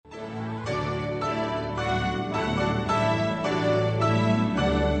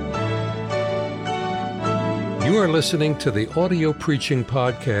You are listening to the audio preaching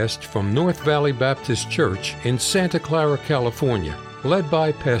podcast from North Valley Baptist Church in Santa Clara, California, led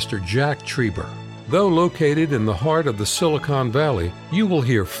by Pastor Jack Trieber. Though located in the heart of the Silicon Valley, you will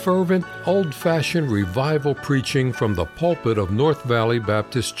hear fervent, old-fashioned revival preaching from the pulpit of North Valley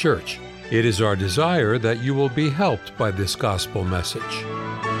Baptist Church. It is our desire that you will be helped by this gospel message.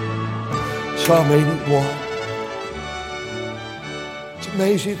 Psalm 81. It's an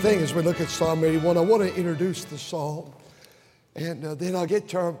amazing thing as we look at Psalm 81. I want to introduce the psalm, and then I'll get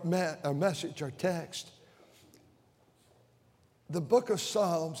to our message, our text. The book of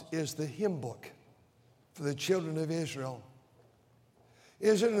Psalms is the hymn book for the children of Israel.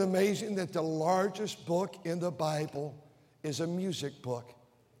 Isn't it amazing that the largest book in the Bible is a music book?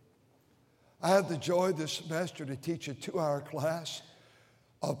 I had the joy this semester to teach a 2-hour class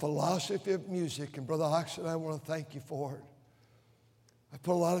of philosophy of music, and Brother Oxon, I want to thank you for it. I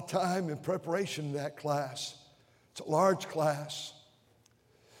put a lot of time in preparation in that class. It's a large class.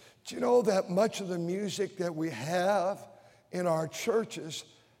 Do you know that much of the music that we have in our churches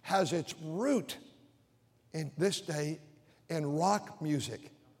has its root in this day in rock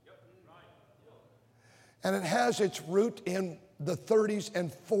music? And it has its root in the 30s and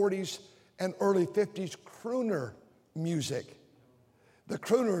 40s and early 50s crooner music. The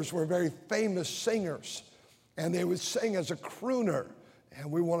crooners were very famous singers, and they would sing as a crooner. And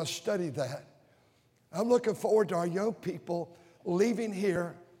we want to study that. I'm looking forward to our young people leaving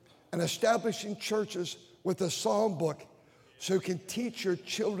here and establishing churches with a psalm book so you can teach your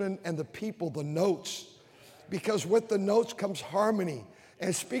children and the people the notes. Because with the notes comes harmony.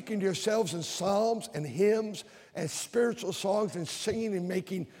 And speaking to yourselves in psalms and hymns and spiritual songs and singing and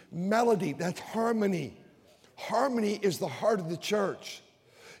making melody, that's harmony. Harmony is the heart of the church.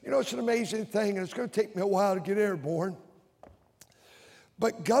 You know, it's an amazing thing, and it's going to take me a while to get airborne.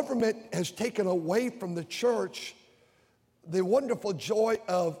 But government has taken away from the church the wonderful joy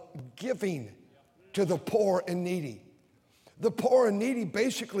of giving to the poor and needy. The poor and needy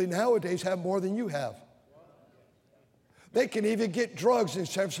basically nowadays have more than you have. They can even get drugs in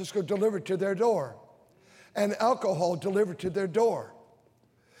San Francisco delivered to their door and alcohol delivered to their door.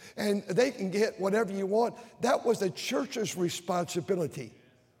 And they can get whatever you want. That was the church's responsibility.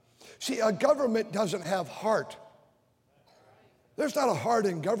 See, a government doesn't have heart. There's not a heart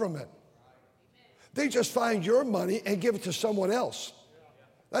in government. They just find your money and give it to someone else.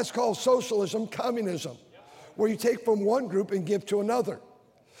 That's called socialism, communism, where you take from one group and give to another.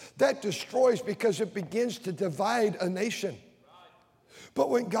 That destroys because it begins to divide a nation. But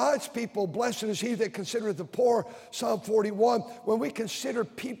when God's people, blessed is he that considereth the poor, Psalm 41, when we consider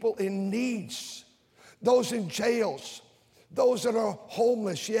people in needs, those in jails, those that are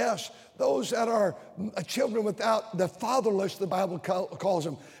homeless, yes, those that are children without, the fatherless, the Bible calls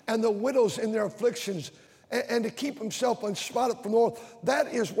them, and the widows in their afflictions, and to keep himself unspotted from the world.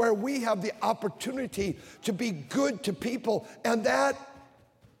 That is where we have the opportunity to be good to people, and that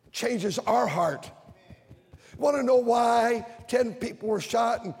changes our heart. Want to know why 10 people were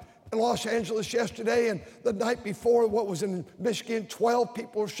shot in Los Angeles yesterday, and the night before, what was in Michigan, 12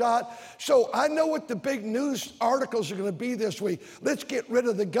 people were shot. So I know what the big news articles are going to be this week. Let's get rid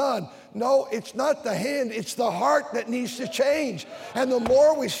of the gun. No, it's not the hand, it's the heart that needs to change. And the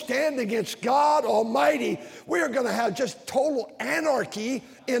more we stand against God Almighty, we are going to have just total anarchy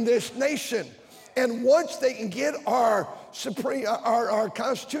in this nation. And once they can get our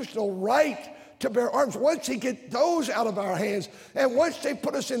constitutional right to bear arms, once they get those out of our hands, and once they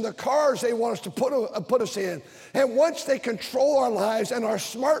put us in the cars they want us to put us in, and once they control our lives and our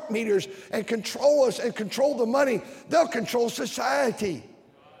smart meters and control us and control the money, they'll control society.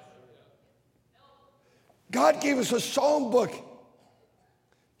 God gave us a psalm book.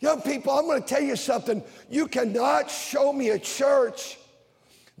 Young people, I'm going to tell you something. You cannot show me a church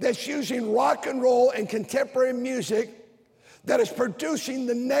that's using rock and roll and contemporary music that is producing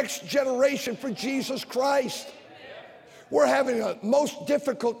the next generation for Jesus Christ. We're having a most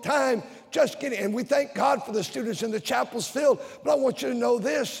difficult time just getting, and we thank God for the students in the chapels filled, but I want you to know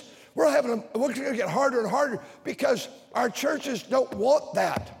this. We're going to get harder and harder because our churches don't want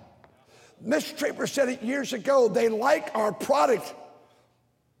that. Mr. Trieber said it years ago, they like our product.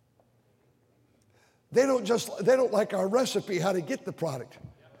 They don't like our recipe, how to get the product.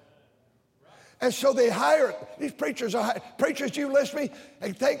 And so they hire these preachers. Preachers, you listen to me,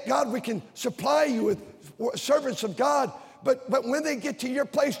 and thank God we can supply you with servants of God. But when they get to your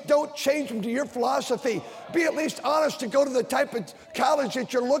place, don't change them to your philosophy. Be at least honest to go to the type of college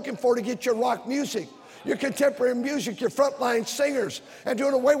that you're looking for to get your rock music. your contemporary music, your frontline singers, and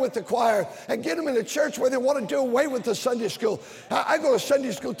doing away with the choir, and get them in a church where they want to do away with the Sunday school. I go to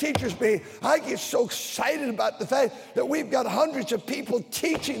Sunday school teachers meeting. I get so excited about the fact that we've got hundreds of people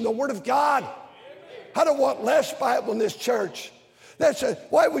teaching the Word of God. I don't want less Bible in this church.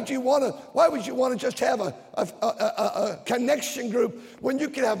 Why would you want to just have a connection group when you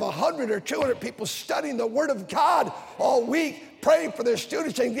could have 100 or 200 people studying the Word of God all week, praying for their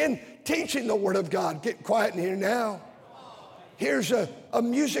students, and again, teaching the Word of God? Get quiet in here now. Here's a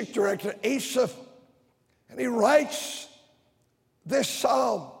music director, Asaph, and he writes this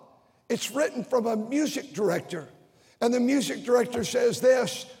psalm. It's written from a music director, and the music director says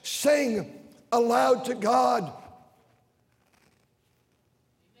this: sing aloud to God.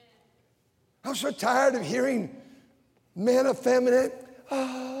 I'm so tired of hearing men effeminate.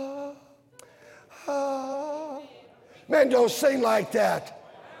 Men don't sing like that.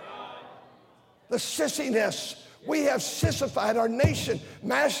 The sissiness. We have sissified our nation.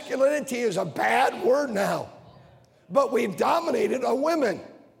 Masculinity is a bad word now, but we've dominated our women.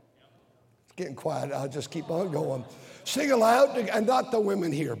 It's getting quiet. I'll just keep on going. Sing aloud, and not the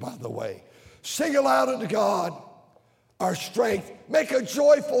women here, by the way. Sing aloud unto God, our strength. Make a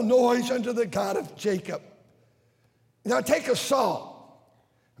joyful noise unto the God of Jacob. Now take a song,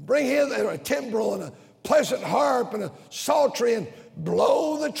 bring in a timbrel and a pleasant harp and a psaltery and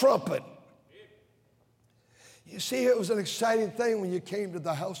blow the trumpet. You see, it was an exciting thing when you came to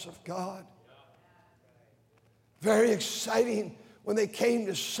the house of God. Very exciting when they came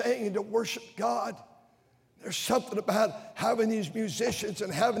to sing and to worship God. There's something about having these musicians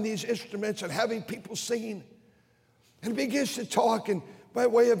and having these instruments and having people singing. And he begins to talk, and by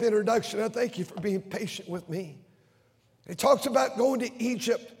way of introduction, I thank you for being patient with me. He talks about going to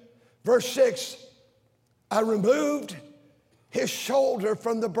Egypt. Verse 6, I removed his shoulder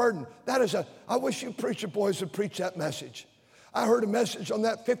from the burden. I wish you preacher boys would preach that message. I heard a message on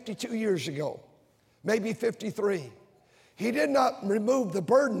that 52 years ago, maybe 53. He did not remove the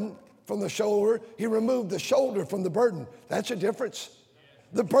burden from the shoulder. He removed the shoulder from the burden. That's a difference.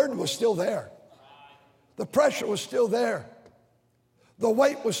 The burden was still there. The pressure was still there. The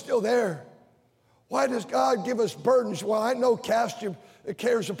weight was still there. Why does God give us burdens? Well, I know cast your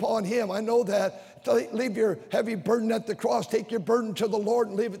cares upon him. I know that. Leave your heavy burden at the cross. Take your burden to the Lord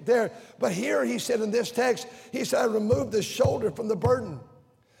and leave it there. But here he said in this text, he said, I removed the shoulder from the burden.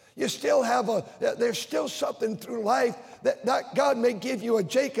 You still have there's still something through life that God may give you a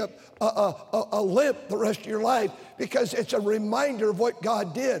Jacob, a limp the rest of your life, because it's a reminder of what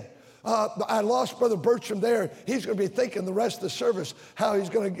God did. I lost Brother Bertram there. He's going to be thinking the rest of the service how he's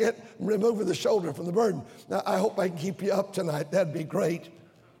going to removing the shoulder from the burden. Now, I hope I can keep you up tonight. That'd be great.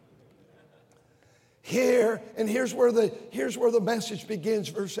 Here's where the message begins,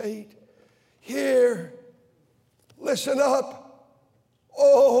 verse 8. Here, listen up,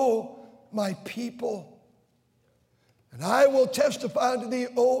 O my people, and I will testify unto thee,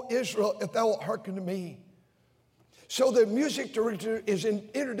 O Israel, if thou wilt hearken to me. So the music director is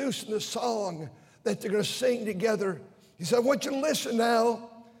introducing the song that they're going to sing together. He said, I want you to listen now.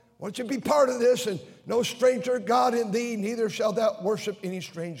 I want you to be part of this. And no stranger God in thee, neither shalt thou worship any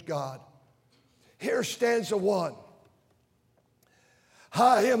strange God. Here's stanza 1.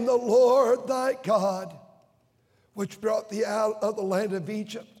 I am the Lord thy God, which brought thee out of the land of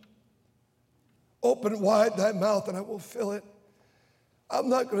Egypt. Open wide thy mouth, and I will fill it. I'm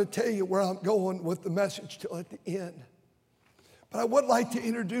not going to tell you where I'm going with the message till at the end. But I would like to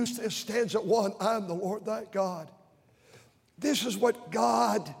introduce this stanza 1. I am the Lord thy God. This is what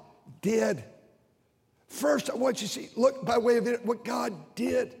God did. First, I want you to see, look by way of it, what God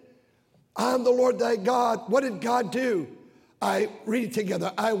did. I am the Lord thy God. What did God do? I read it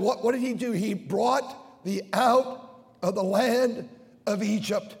together. What did he do? He brought thee out of the land of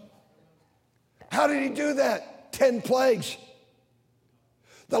Egypt. How did he do that? 10 plagues.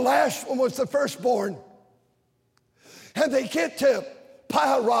 The last one was the firstborn. And they get to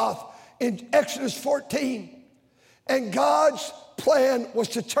Pi-hahiroth in Exodus 14. And God's plan was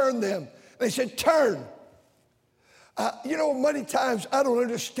to turn them. They said, turn. Many times I don't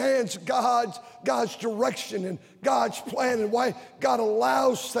understand God's direction and God's plan and why God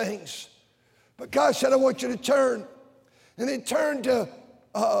allows things. But God said, I want you to turn. And they turned to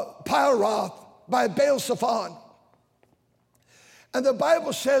Pi-hahiroth by Baal-zephon. And the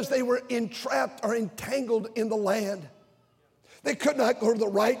Bible says they were entrapped or entangled in the land. They could not go to the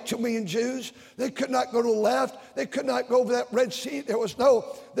right, 2 million Jews. They could not go to the left. They could not go over that Red Sea. There was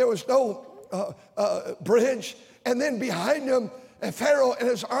no bridge. And then behind them, Pharaoh and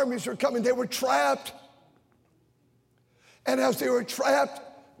his armies were coming. They were trapped. And as they were trapped,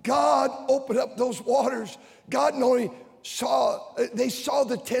 God opened up those waters. God not only saw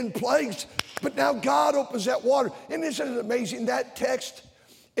the 10 plagues, but now God opens that water. And isn't it amazing? That text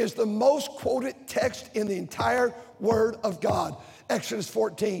is the most quoted text in the entire Word of God, Exodus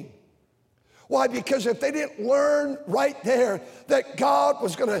 14. Why? Because if they didn't learn right there that God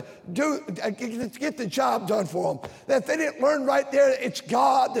was going to get the job done for them, that if they didn't learn right there that it's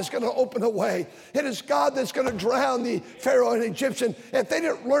God that's going to open a way, it is God that's going to drown the Pharaoh and Egyptian, if they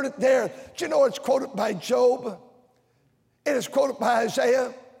didn't learn it there, do you know it's quoted by Job? It is quoted by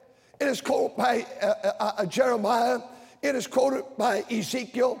Isaiah. It is quoted by Jeremiah. It is quoted by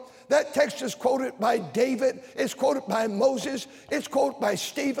Ezekiel. That text is quoted by David. It's quoted by Moses. It's quoted by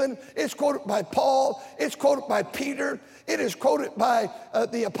Stephen. It's quoted by Paul. It's quoted by Peter. It is quoted by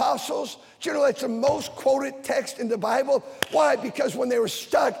the apostles. Do you know that's the most quoted text in the Bible? Why? Because when they were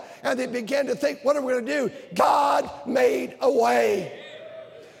stuck and they began to think, what are we going to do? God made a way.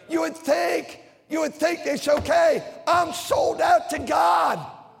 You would think it's okay. I'm sold out to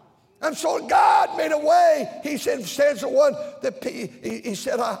God. And so God made a way. He said, stanza 1, he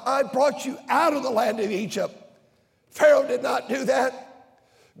said, I brought you out of the land of Egypt. Pharaoh did not do that.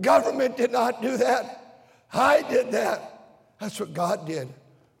 Government did not do that. I did that. That's what God did.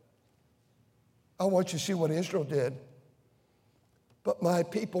 I want you to see what Israel did. But my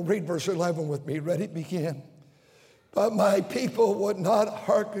people, read verse 11 with me. Ready? Begin. But my people would not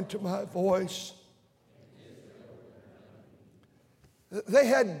hearken to my voice. They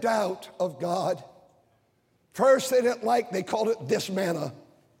had doubt of God. First, they called it this manna.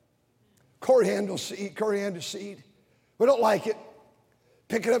 Coriander seed. We don't like it.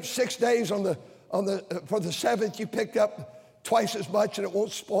 Pick it up 6 days for the seventh, you picked up twice as much and it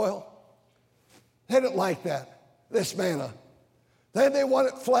won't spoil. They didn't like that, this manna. Then they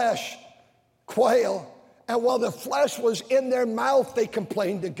wanted flesh, quail, and while the flesh was in their mouth, they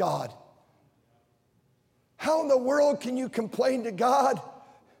complained to God. How in the world can you complain to God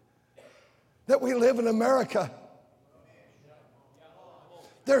that we live in America?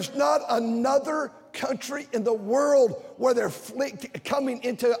 There's not another country in the world where they're coming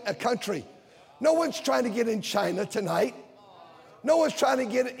into a country. No one's trying to get in China tonight. No one's trying to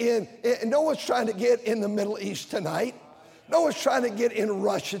get in the Middle East tonight. No one's trying to get in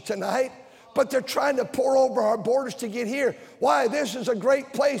Russia tonight. But they're trying to pour over our borders to get here. Why? This is a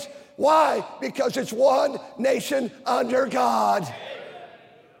great place. Why? Because it's one nation under God.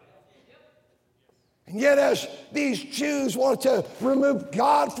 And yet as these Jews wanted to remove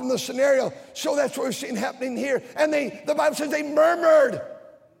God from the scenario, so that's what we're seeing happening here. And the Bible says they murmured.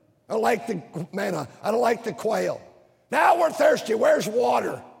 I don't like the manna. I don't like the quail. Now we're thirsty. Where's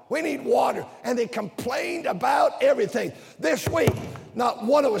water? We need water. And they complained about everything. This week, not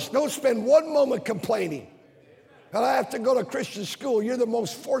one of us, don't spend one moment complaining. And I have to go to Christian school. You're the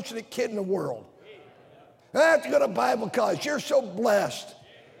most fortunate kid in the world. And I have to go to Bible college. You're so blessed.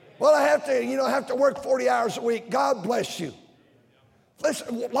 Well, I have to work 40 hours a week. God bless you.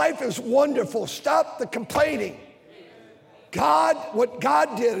 Listen, life is wonderful. Stop the complaining. What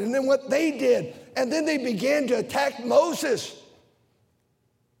God did, and then what they did. And then they began to attack Moses,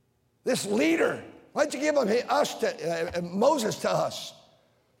 this leader. Why'd you give Moses to us?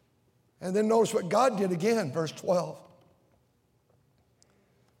 And then notice what God did again, verse 12.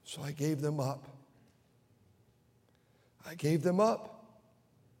 So I gave them up. I gave them up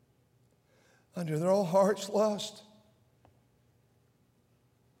under their own heart's lust.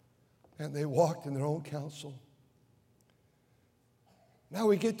 And they walked in their own counsel. Now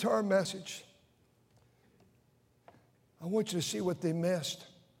we get to our message. I want you to see what they missed.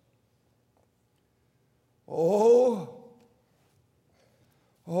 Oh,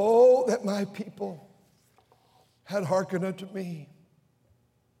 that my people had hearkened unto me,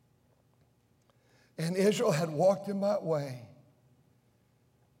 and Israel had walked in my way.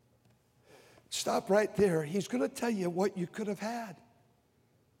 Stop right there. He's going to tell you what you could have had.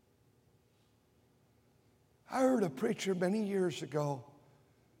 I heard a preacher many years ago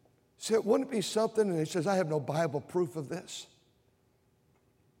say, wouldn't it be something? And he says, I have no Bible proof of this.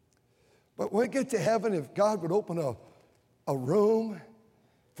 But when we get to heaven, if God would open a room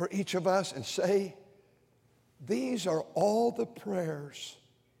for each of us and say, these are all the prayers,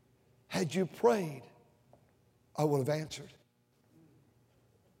 had you prayed, I would have answered.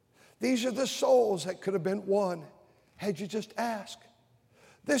 These are the souls that could have been won had you just asked.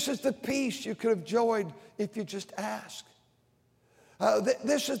 This is the peace you could have enjoyed if you just asked.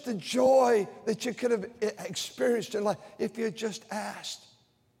 This is the joy that you could have experienced in life if you just asked.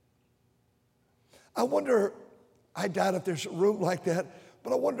 I doubt if there's a room like that,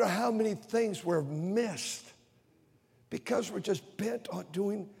 but I wonder how many things were missed because we're just bent on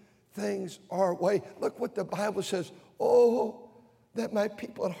doing things our way. Look what the Bible says. Oh, that my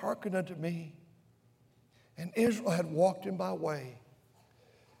people had hearkened unto me, and Israel had walked in my way.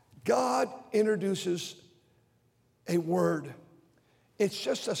 God introduces a word. It's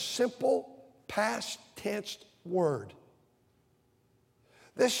just a simple past tense word.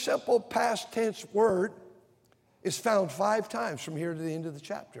 This simple past tense word is found 5 times from here to the end of the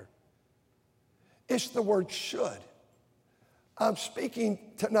chapter. It's the word should. I'm speaking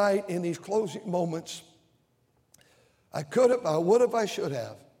tonight in these closing moments. I could have, I would have, I should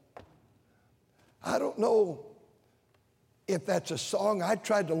have. I don't know if that's a song. I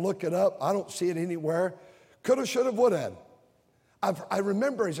tried to look it up. I don't see it anywhere. Could have, should have, would have. I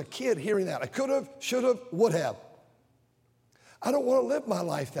remember as a kid hearing that. I could have, should have, would have. I don't want to live my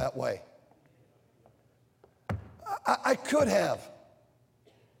life that way. I could have.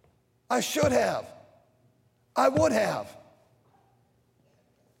 I should have. I would have.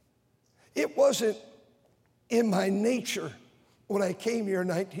 It wasn't in my nature when I came here in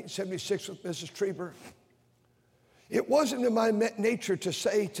 1976 with Mrs. Trieber. It wasn't in my nature to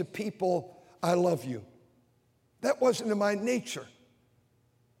say to people, I love you. That wasn't in my nature.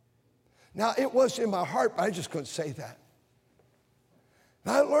 Now, it was in my heart, but I just couldn't say that.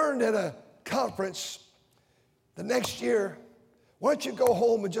 And I learned at a conference the next year, why don't you go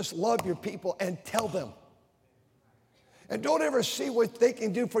home and just love your people and tell them. And don't ever see what they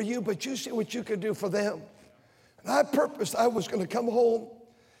can do for you, but you see what you can do for them. And I purposed I was going to come home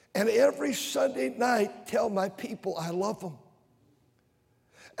and every Sunday night tell my people I love them.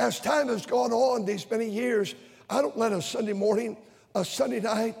 As time has gone on these many years, I don't let a Sunday morning, a Sunday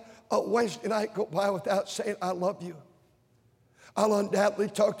night, a Wednesday night go by without saying I love you. I'll undoubtedly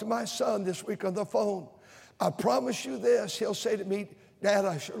talk to my son this week on the phone. I promise you this, he'll say to me, Dad,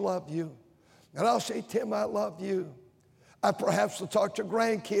 I sure love you. And I'll say, Tim, I love you. I perhaps will talk to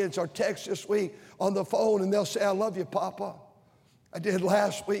grandkids or text this week on the phone and they'll say, I love you, Papa. I did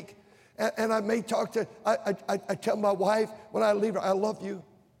last week. And I may talk to, I tell my wife when I leave her, I love you.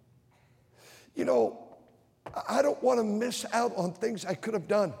 You know, I don't want to miss out on things I could have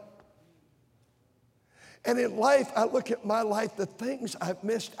done. And in life, I look at my life, the things I've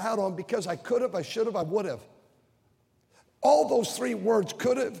missed out on because I could have, I should have, I would have. All those 3 words,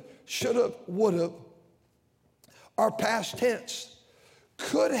 could have, should have, would have, are past tense.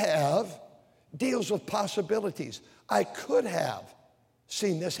 Could have deals with possibilities. I could have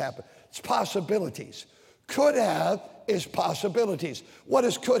seen this happen. It's possibilities. Could have is possibilities. What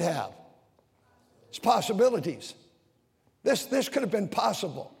is could have? It's possibilities. This could have been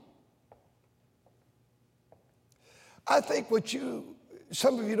possible. I think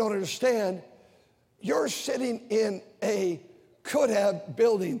some of you don't understand, you're sitting in a could have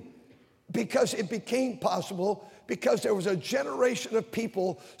building because it became possible because there was a generation of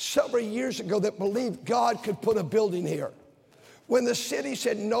people several years ago that believed God could put a building here. When the city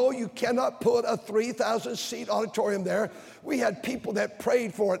said, no, you cannot put a 3,000-seat auditorium there, we had people that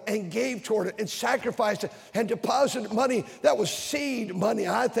prayed for it and gave toward it and sacrificed it and deposited money. That was seed money,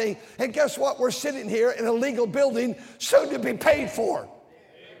 I think. And guess what? We're sitting here in a legal building soon to be paid for.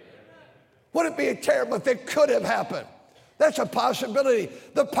 Wouldn't it be terrible if it could have happened? That's a possibility.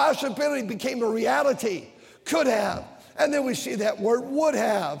 The possibility became a reality. Could have. And then we see that word would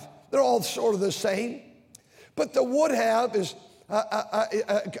have. They're all sort of the same. But the would have is,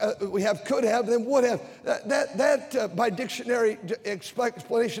 we have could have, then would have. That by dictionary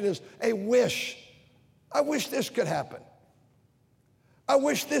explanation is a wish. I wish this could happen. I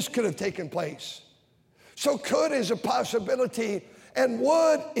wish this could have taken place. So could is a possibility, and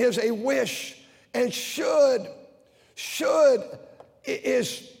would is a wish, and should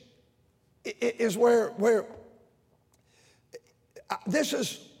is where this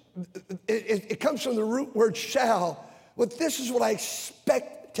is. It comes from the root word shall. But this is what I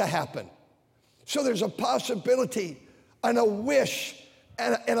expect to happen. So there's a possibility and a wish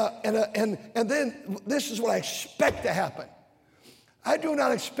and then this is what I expect to happen. I do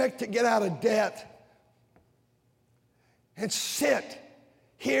not expect to get out of debt and sit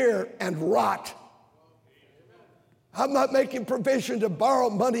here and rot. I'm not making provision to borrow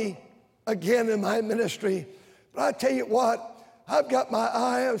money again in my ministry. But I tell you what, I've got my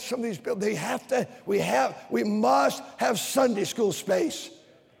eye on some of these buildings. We must have Sunday school space.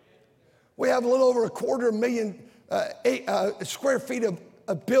 We have a little over 250,000 square feet of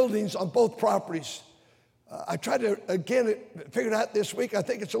buildings on both properties. I tried to, again, figure it out this week. I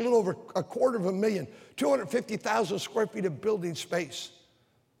think it's a little over 250,000, 250,000 square feet of building space.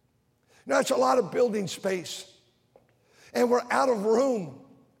 Now, that's a lot of building space. And we're out of room.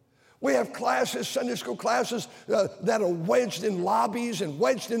 We have classes, Sunday school classes, that are wedged in lobbies and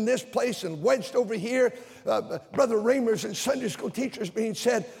wedged in this place and wedged over here. Brother Reimers and Sunday school teachers being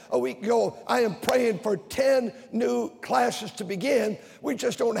said a week ago, I am praying for 10 new classes to begin. We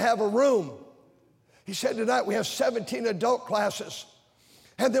just don't have a room. He said tonight we have 17 adult classes.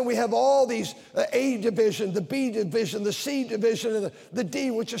 And then we have all these A division, the B division, the C division, and the D,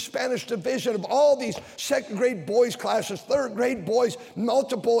 which is Spanish division, of all these second grade boys classes, third grade boys,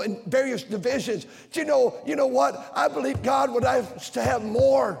 multiple in various divisions. Do you know what? I believe God would like us to have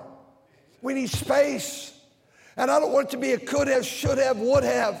more. We need space. And I don't want it to be a could have, should have, would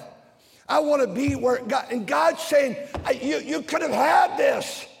have. I want to be where God, and God's saying, you could have had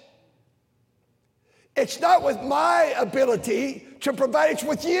this. It's not with my ability to provide, it's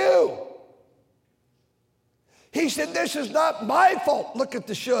with you. He said, this is not my fault. Look at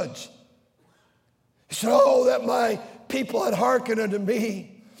the shoulds. He said, oh, that my people had hearkened unto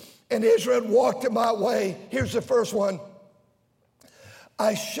me, and Israel had walked in my way. Here's the first one.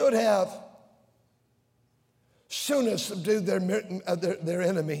 I should have sooner subdued their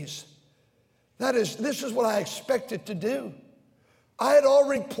enemies. This is what I expected to do. I had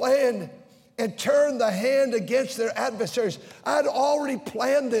already planned and turn the hand against their adversaries. I had already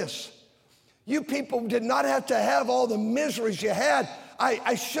planned this. You people did not have to have all the miseries you had.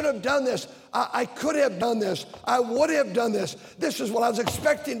 I should have done this. I could have done this. I would have done this. This is what I was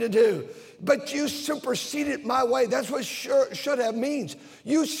expecting to do. But you superseded my way. That's what should have means.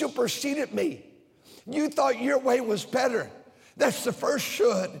 You superseded me. You thought your way was better. That's the first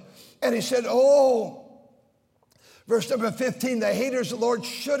should. And he said, oh, verse number 15, the haters of the Lord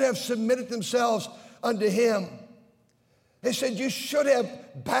should have submitted themselves unto him. They said, you should have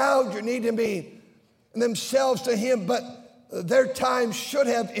bowed your knee to me and themselves to him, but their time should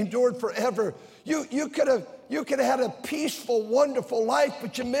have endured forever. You could have had a peaceful, wonderful life,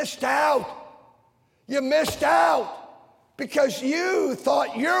 but you missed out. You missed out because you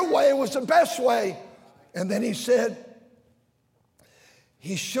thought your way was the best way. And then he said,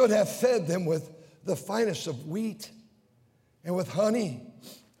 he should have fed them with the finest of wheat and with honey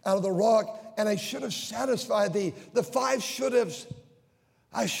out of the rock, and I should have satisfied thee. The 5 should haves.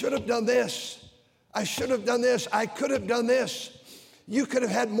 I should have done this. I should have done this. I could have done this. You could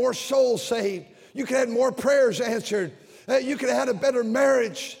have had more souls saved. You could have had more prayers answered. You could have had a better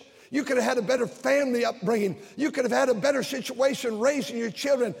marriage. You could have had a better family upbringing. You could have had a better situation raising your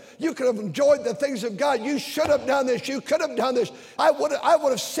children. You could have enjoyed the things of God. You should have done this. You could have done this. I would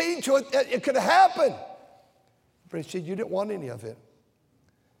have seen to it that it could have happened. But he said, you didn't want any of it.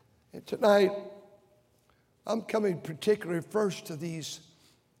 And tonight, I'm coming particularly first to these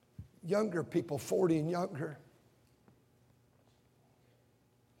younger people, 40 and younger.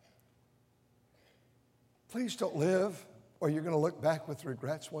 Please don't live or you're going to look back with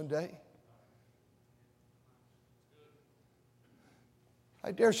regrets one day.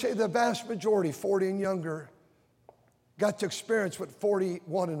 I dare say the vast majority, 40 and younger, got to experience what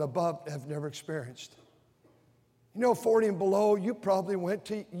 41 and above have never experienced. You know, 40 and below, you probably went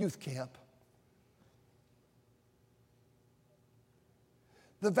to youth camp.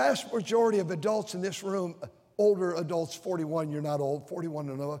 The vast majority of adults in this room, older adults, 41, you're not old, 41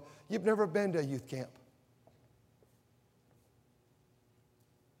 and above, you've never been to a youth camp.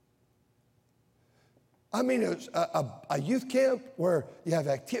 I mean, it's a youth camp where you have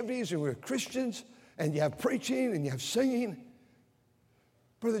activities and we're Christians and you have preaching and you have singing.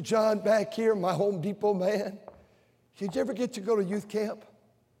 Brother John back here, my Home Depot man, did you ever get to go to youth camp?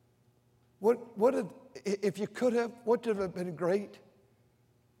 If you could have, what would have been great?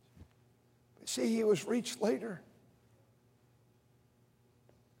 See, he was reached later.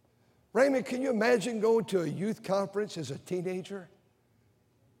 Raymond, can you imagine going to a youth conference as a teenager?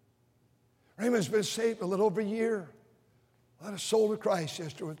 Raymond's been saved a little over a year. Led a soul to Christ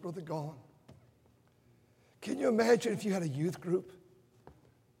yesterday with Brother Gone. Can you imagine if you had a youth group?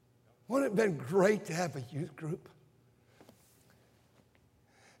 Wouldn't it have been great to have a youth group?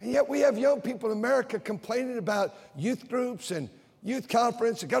 And yet we have young people in America complaining about youth groups and youth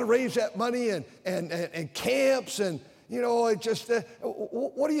conference. They've got to raise that money and camps and, you know, it just,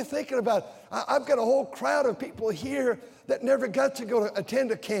 what are you thinking about? I've got a whole crowd of people here that never got to go to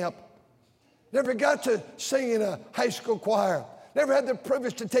attend a camp. Never got to sing in a high school choir. Never had the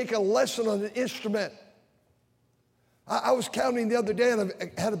privilege to take a lesson on an instrument. I was counting the other day, and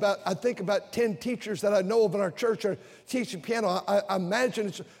I had about 10 teachers that I know of in our church are teaching piano. I imagine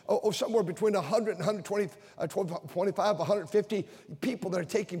it's somewhere between 100 and 120, 25, 150 people that are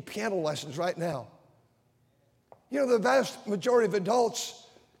taking piano lessons right now. You know, the vast majority of adults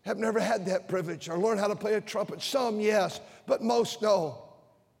have never had that privilege or learned how to play a trumpet. Some, yes, but most, no.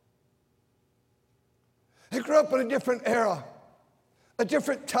 They grew up in a different era, a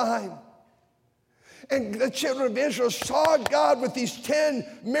different time. And the children of Israel saw God with these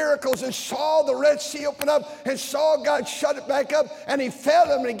 10 miracles and saw the Red Sea open up and saw God shut it back up, and he fed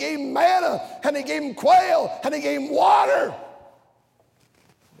them and he gave them manna and he gave them quail and he gave them water.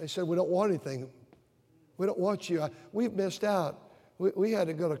 They said, we don't want anything. We don't want you. We've missed out. We had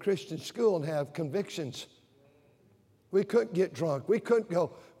to go to Christian school and have convictions. We couldn't get drunk. We couldn't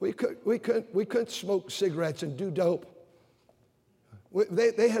go. We couldn't smoke cigarettes and do dope.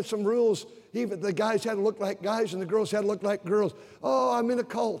 They had some rules. Even the guys had to look like guys and the girls had to look like girls. Oh, I'm in a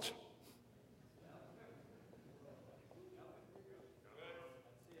cult.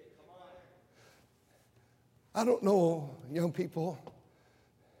 I don't know, young people.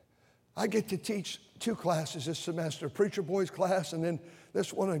 I get to teach 2 classes this semester, a preacher boys class, and then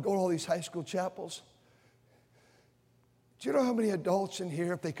this one, I go to all these high school chapels. Do you know how many adults in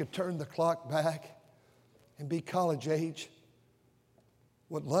here, if they could turn the clock back and be college age,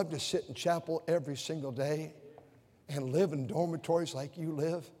 would love to sit in chapel every single day and live in dormitories like you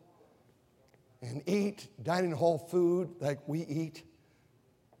live and eat dining hall food like we eat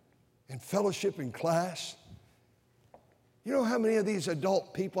and fellowship in class? You know how many of these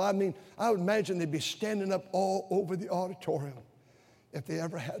adult people, I would imagine they'd be standing up all over the auditorium if they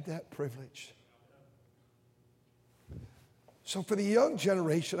ever had that privilege. So for the young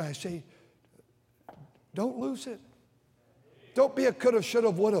generation, I say, don't lose it. Don't be a coulda, shoulda,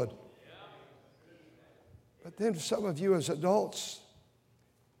 woulda. But then some of you as adults,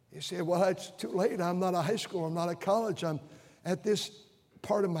 you say, well, it's too late. I'm not a high school. I'm not a college. I'm at this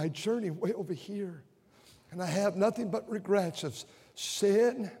part of my journey way over here. And I have nothing but regrets of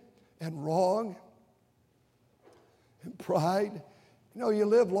sin and wrong and pride. You know, you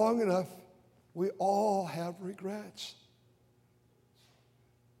live long enough, we all have regrets.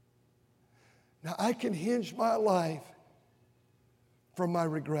 Now, I can hinge my life from my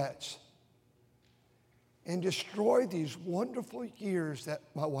regrets and destroy these wonderful years that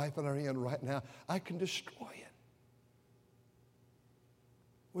my wife and I are in right now. I can destroy it.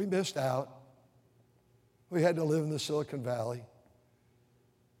 We missed out. We had to live in the Silicon Valley.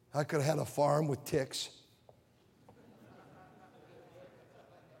 I could have had a farm with ticks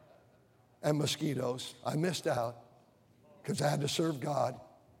and mosquitoes. I missed out because I had to serve God.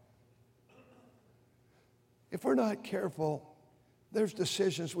 If we're not careful, there's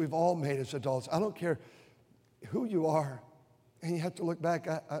decisions we've all made as adults. I don't care who you are, and you have to look back.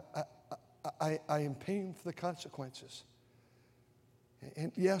 I am paying for the consequences.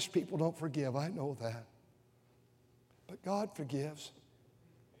 And yes, people don't forgive. I know that. But God forgives.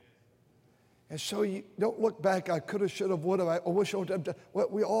 And so you don't look back, I could have, should have, would have, I wish I would have done. Well,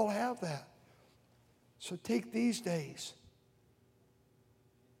 we all have that. So take these days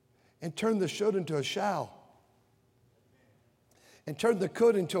and turn the should into a shall. And turn the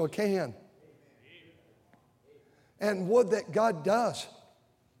could into a can. And would that God does.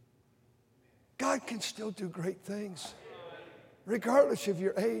 God can still do great things. Regardless of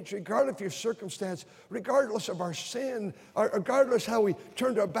your age, regardless of your circumstance, regardless of our sin, regardless how we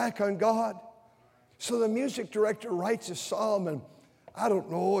turned our back on God. So the music director writes a psalm, and I don't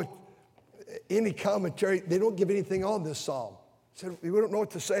know any commentary. They don't give anything on this psalm. Said, we don't know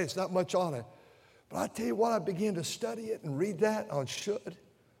what to say. It's not much on it. But I tell you what, I began to study it and read that on should.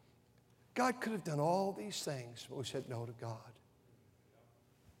 God could have done all these things, but we said no to God.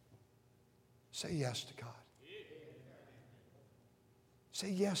 Say yes to God. Say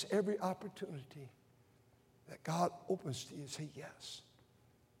yes every opportunity that God opens to you. Say yes.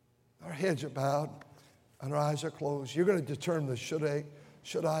 Our heads are bowed and our eyes are closed. You're going to determine the should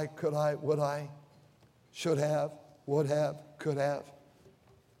I, could I, would I, should have, would have, could have.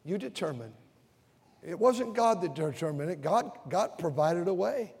 You determine. It wasn't God that determined it. God provided a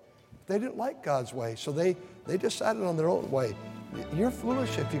way. They didn't like God's way, so they decided on their own way. You're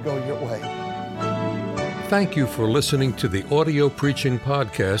foolish if you go your way. Thank you for listening to the audio preaching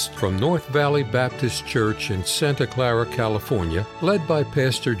podcast from North Valley Baptist Church in Santa Clara, California, led by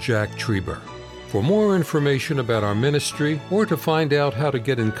Pastor Jack Trieber. For more information about our ministry or to find out how to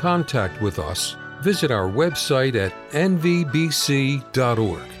get in contact with us, visit our website at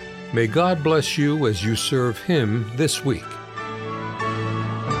nvbc.org. May God bless you as you serve Him this week.